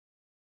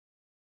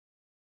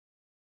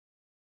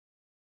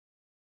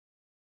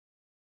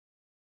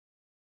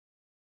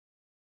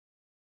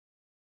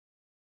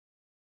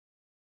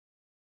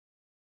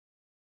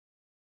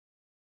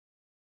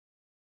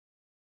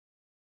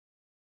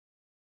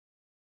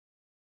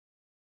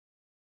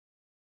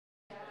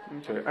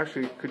Okay,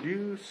 actually, could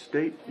you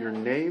state your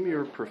name,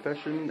 your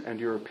profession, and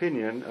your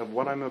opinion of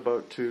what I'm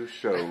about to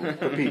show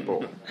the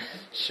people?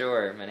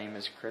 Sure, my name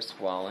is Chris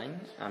Walling.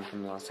 I'm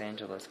from Los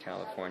Angeles,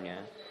 California,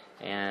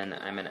 and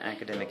I'm an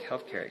academic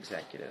healthcare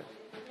executive.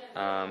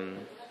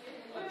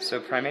 So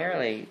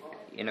primarily,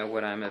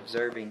 what I'm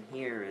observing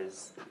here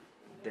is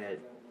that,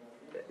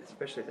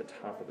 especially at the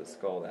top of the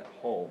skull, that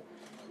hole,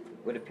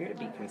 would appear to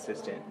be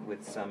consistent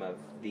with some of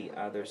the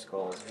other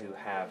skulls who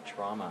have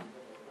trauma,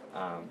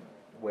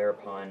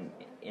 whereupon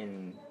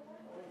in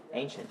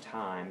ancient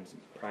times,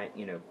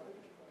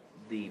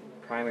 the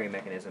primary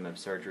mechanism of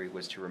surgery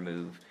was to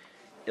remove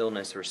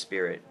illness or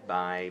spirit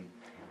by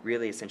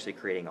really essentially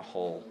creating a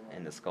hole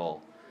in the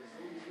skull.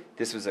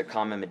 This was a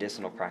common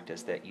medicinal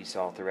practice that you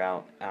saw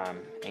throughout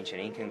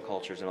ancient Incan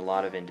cultures and a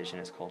lot of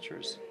indigenous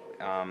cultures.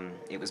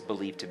 It was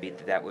believed to be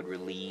that would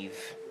relieve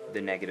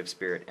the negative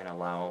spirit and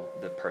allow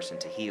the person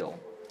to heal.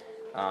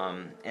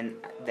 And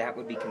that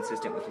would be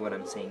consistent with what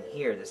I'm seeing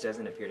here. This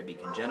doesn't appear to be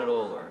congenital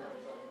or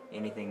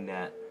anything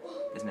that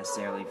is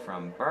necessarily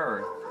from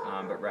birth,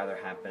 but rather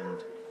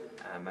happened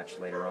much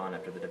later on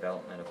after the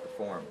development of the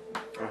form.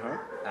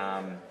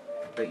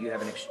 But you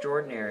have an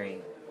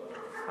extraordinary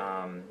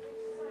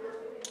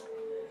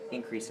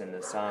increase in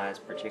the size,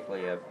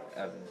 particularly of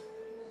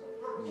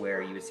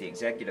where you would see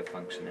executive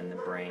function in the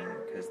brain,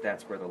 because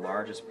that's where the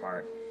largest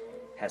part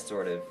has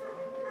sort of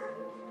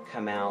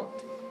come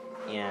out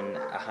in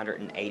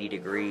 180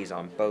 degrees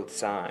on both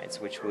sides,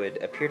 which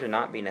would appear to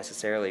not be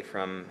necessarily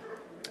from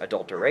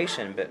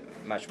adulteration, but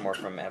much more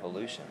from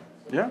evolution.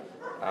 Yeah.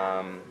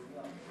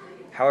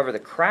 However, the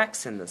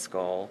cracks in the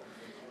skull,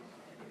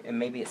 and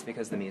maybe it's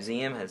because the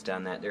museum has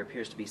done that, there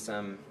appears to be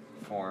some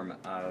form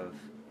of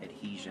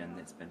adhesion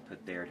that's been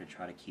put there to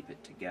try to keep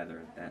it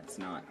together. That's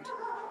not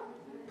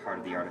part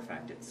of the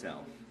artifact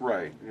itself.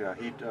 Right,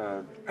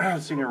 yeah.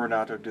 Senior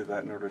Renato did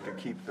that in order to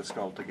keep the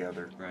skull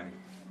together. Right.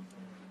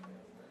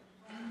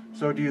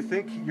 So do you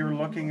think you're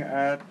looking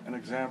at an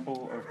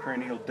example of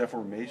cranial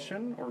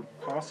deformation, or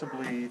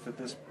possibly that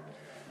this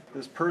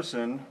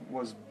person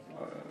was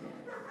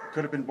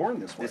could have been born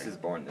this way? This is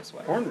born this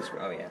way. Born this way.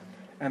 Oh, yeah.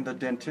 And the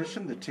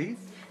dentition, the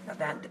teeth? Now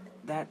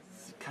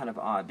that's kind of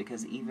odd,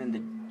 because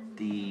even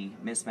the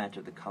mismatch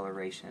of the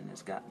coloration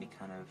has got me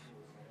kind of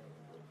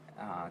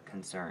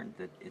concerned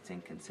that it's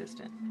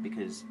inconsistent,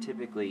 because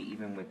typically,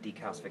 even with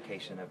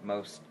decalcification of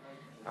most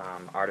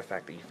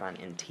artifact that you find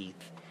in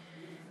teeth,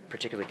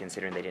 particularly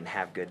considering they didn't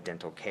have good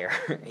dental care,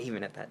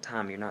 even at that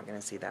time, you're not going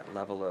to see that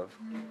level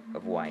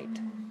of white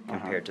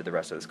compared to the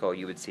rest of the skull.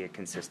 You would see a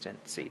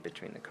consistency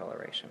between the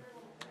coloration.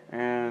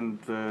 And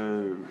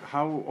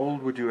how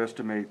old would you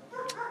estimate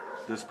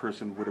this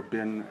person would have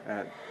been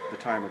at the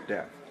time of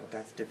death? Well,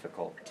 that's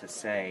difficult to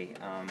say,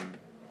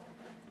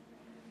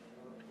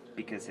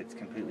 because it's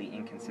completely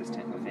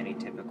inconsistent with any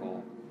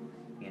typical,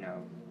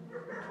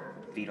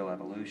 fetal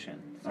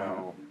evolution.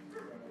 So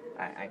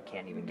I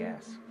can't even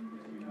guess.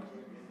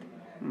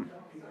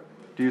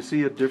 Do you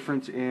see a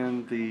difference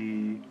in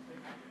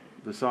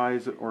the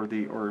size or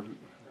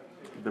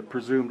the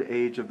presumed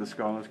age of the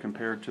skull as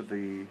compared to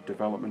the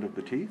development of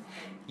the teeth?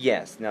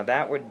 Yes. Now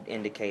that would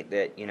indicate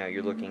that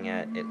you're looking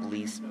at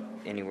least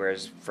anywhere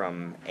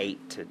from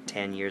 8 to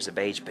 10 years of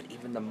age. But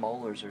even the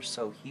molars are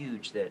so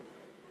huge that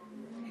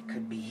it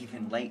could be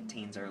even late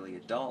teens, early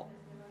adult.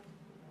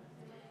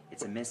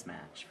 It's a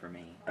mismatch for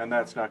me. And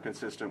that's not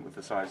consistent with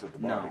the size of the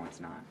body? No, it's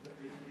not.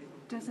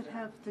 Does it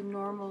have the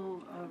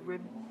normal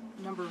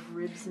number of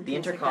ribs and The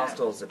things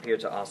intercostals appear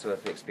to also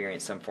have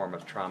experienced some form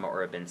of trauma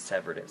or have been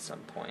severed at some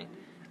point.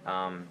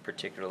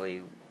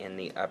 Particularly in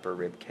the upper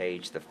rib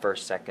cage, the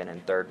first, second,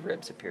 and third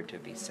ribs appear to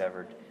be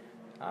severed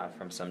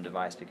from some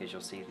device, because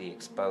you'll see the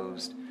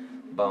exposed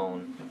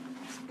bone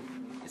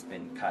has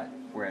been cut,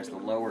 whereas the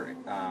lower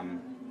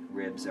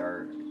ribs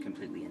are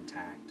completely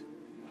intact.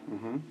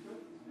 Mm-hmm.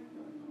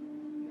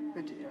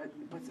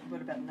 But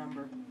what about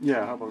number?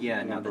 Yeah, how about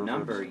now the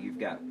number you've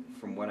got,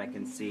 from what I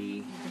can see,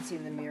 You can see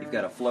in the mirror. you've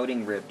got a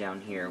floating rib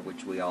down here,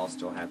 which we all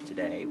still have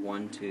today.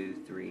 1, 2,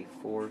 3,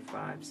 4,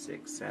 5,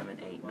 6, 7,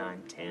 8,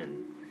 9,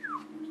 10.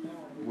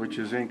 Which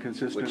is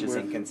inconsistent Which is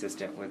with?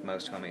 inconsistent with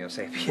most Homo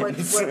sapiens.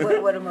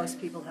 What do most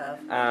people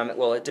have?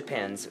 Well, it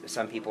depends.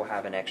 Some people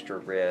have an extra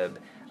rib.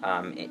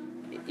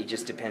 It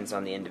just depends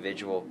on the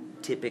individual.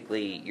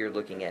 Typically, you're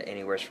looking at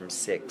anywhere from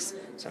 6.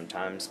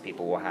 Sometimes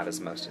people will have as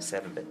most as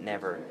 7, but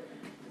never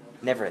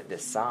at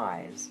this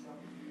size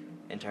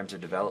in terms of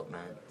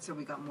development. So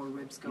we got more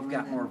ribs going. You've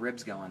got more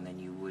ribs going than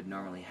you would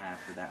normally have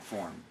for that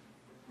form.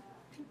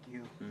 Thank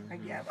you.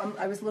 Mm-hmm. Yeah,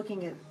 I was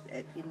looking at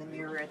in the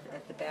mirror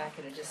at the back,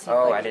 and it just seemed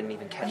Oh, like I didn't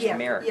even catch the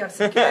mirror. Yes.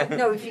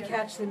 No, if you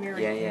catch the mirror,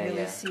 you can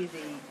really see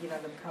them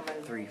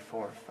coming. 3,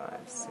 4, 5,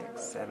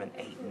 6, 7,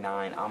 8,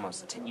 9,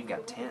 almost 10. You've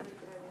got 10.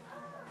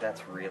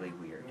 That's really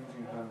weird.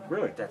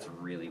 Really? That's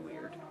really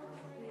weird.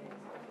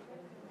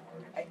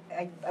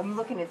 I'm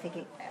looking and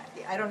thinking,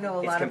 I don't know a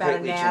It's lot about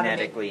completely anatomy.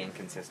 genetically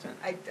inconsistent.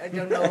 I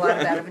don't know a lot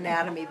about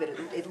anatomy, but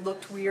it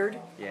looked weird.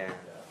 Yeah.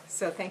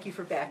 So thank you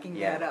for backing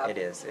Yeah, that up. it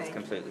is. It's Thank you.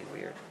 completely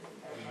weird.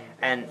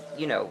 And,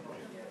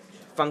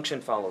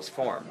 function follows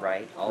form,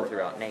 right? All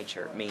throughout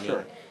nature, meaning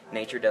Sure.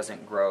 nature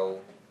doesn't grow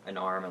an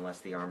arm unless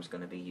the arm's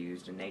going to be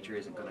used, and nature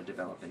isn't going to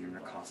develop an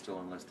intercostal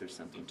unless there's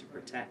something to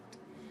protect.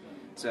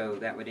 So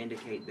that would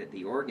indicate that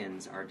the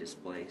organs are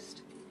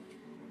displaced,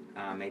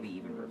 maybe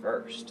even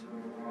reversed.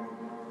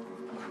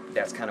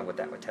 That's kind of what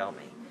that would tell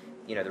me.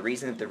 You know, the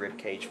reason that the rib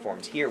cage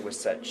forms here with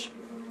such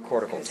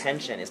cortical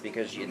tension is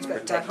because it's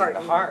protecting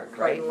the heart,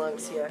 right? and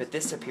lungs, yeah. But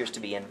this appears to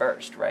be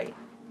inversed, right?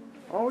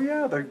 Oh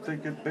yeah, they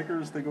get bigger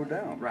as they go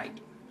down. Right.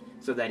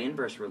 So that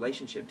inverse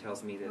relationship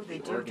tells me that they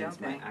the do, organs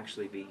don't they? might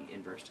actually be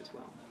inversed as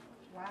well.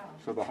 Wow.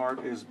 So the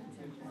heart is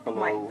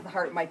below. The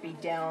heart might be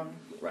down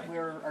Right.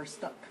 where our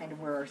kind of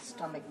where our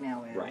stomach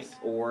now is. Right.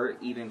 Or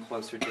even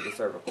closer to the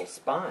cervical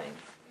spine,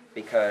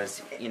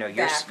 because you know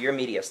Back. your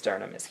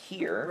mediasternum is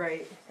here,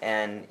 Right.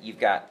 and you've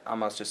got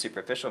almost a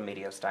superficial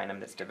mediastinum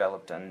that's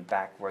developed on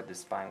back where the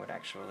spine would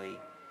actually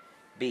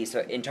be. So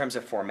in terms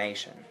of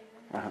formation,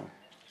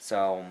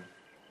 so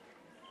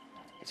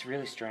it's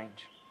really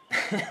strange.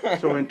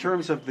 So in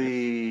terms of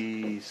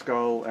the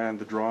skull and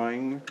the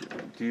drawing,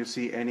 do you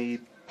see any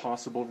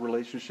possible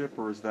relationship,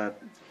 or is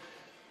that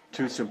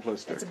too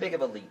simplistic? It's a big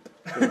of a leap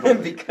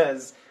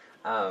because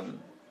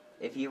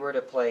if you were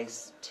to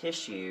place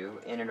tissue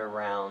in and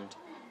around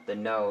the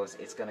nose,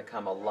 it's going to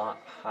come a lot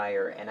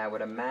higher, and I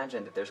would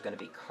imagine that there's going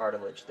to be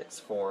cartilage that's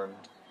formed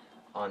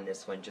on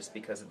this one just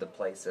because of the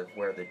place of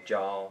where the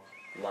jaw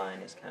line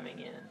is coming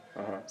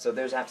in. So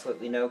there's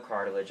absolutely no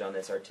cartilage on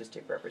this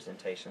artistic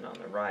representation on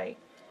the right.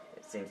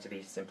 It seems to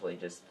be simply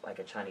just like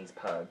a Chinese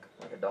pug,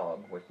 like a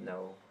dog, with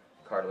no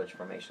cartilage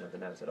formation of the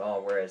nose at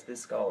all, whereas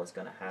this skull is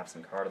going to have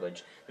some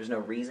cartilage. There's no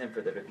reason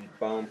for there to be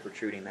bone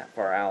protruding that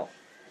far out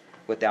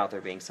without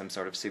there being some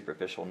sort of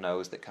superficial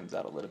nose that comes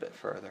out a little bit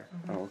further.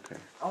 Oh, okay.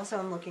 Also,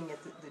 I'm looking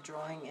at the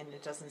drawing, and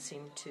it doesn't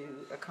seem to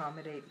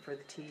accommodate for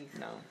the teeth.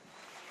 No.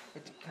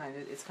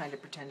 It's kind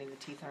of pretending the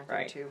teeth aren't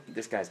Right. there too.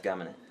 This guy's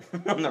gumming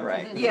it on the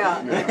right. Yeah,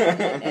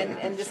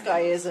 and this guy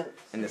isn't.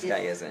 And this guy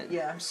isn't.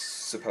 Yeah.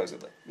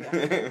 Supposedly.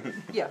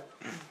 Yeah.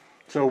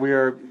 So we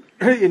are,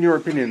 in your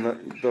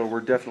opinion, though,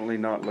 we're definitely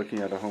not looking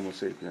at a Homo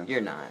sapiens.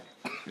 You're not.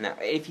 No.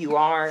 If you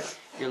are,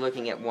 you're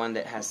looking at one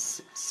that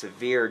has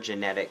severe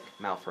genetic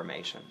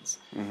malformations.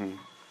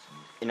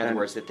 In other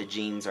words, that the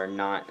genes are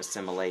not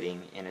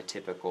assimilating in a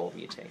typical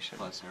mutation.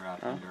 Plus, they're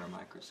out under a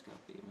microscope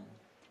even.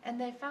 And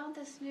they found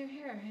this near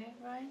here, hey,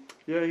 Ryan?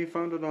 Yeah, he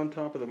found it on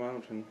top of the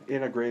mountain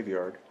in a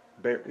graveyard,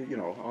 you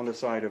know, on the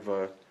side of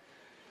a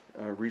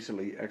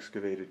recently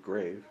excavated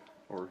grave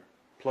or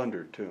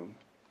plundered tomb.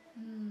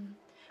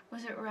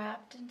 Was it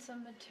wrapped in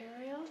some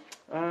material?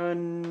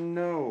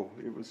 No,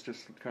 it was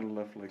just kind of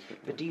left like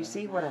that. But do you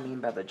see what I mean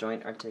by the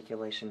joint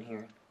articulation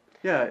here?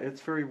 Yeah,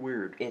 it's very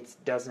weird. It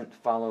doesn't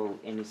follow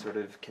any sort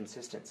of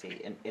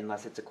consistency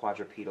unless it's a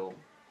quadrupedal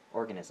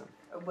organism.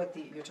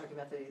 You're talking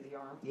about the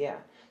arm? Yeah.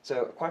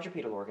 So a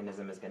quadrupedal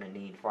organism is going to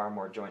need far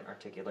more joint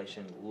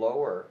articulation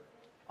lower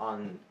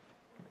on,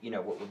 you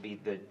know, what would be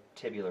the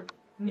tibular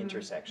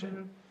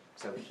intersection.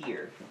 So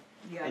here,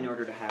 Yeah. in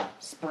order to have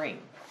spring,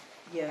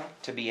 Yeah.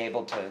 to be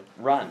able to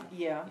run,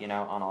 Yeah. you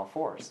know, on all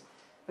fours.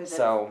 But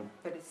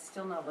But it's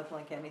still not looking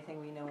like anything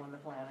we know on the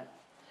planet.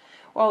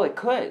 Well, it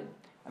could.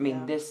 I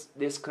mean, Yeah.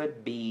 this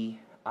could be,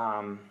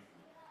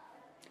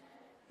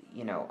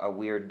 you know, a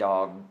weird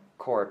dog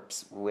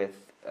corpse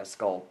with a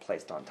skull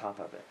placed on top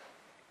of it.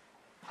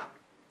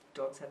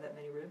 Dogs have that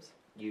many ribs?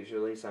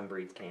 Usually, some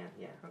breeds can,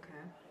 yeah. Okay.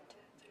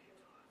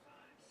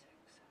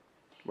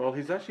 Well,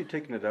 he's actually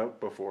taken it out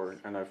before,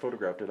 and I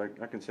photographed it.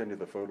 I can send you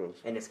the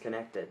photos. And it's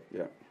connected.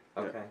 Yeah.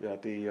 Okay. Yeah,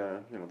 the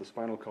you know, the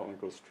spinal column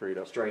goes straight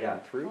up. Straight and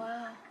up. through.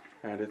 Wow.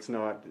 And it's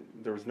not,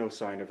 there was no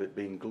sign of it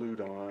being glued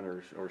on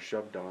or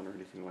shoved on or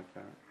anything like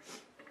that.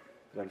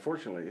 But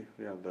unfortunately,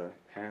 yeah, the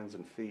hands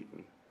and feet.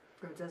 And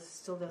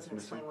Still doesn't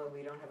missing. explain why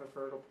we don't have a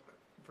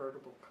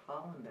vertebral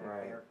column back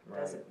there, Right.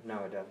 does it? No,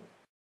 it doesn't.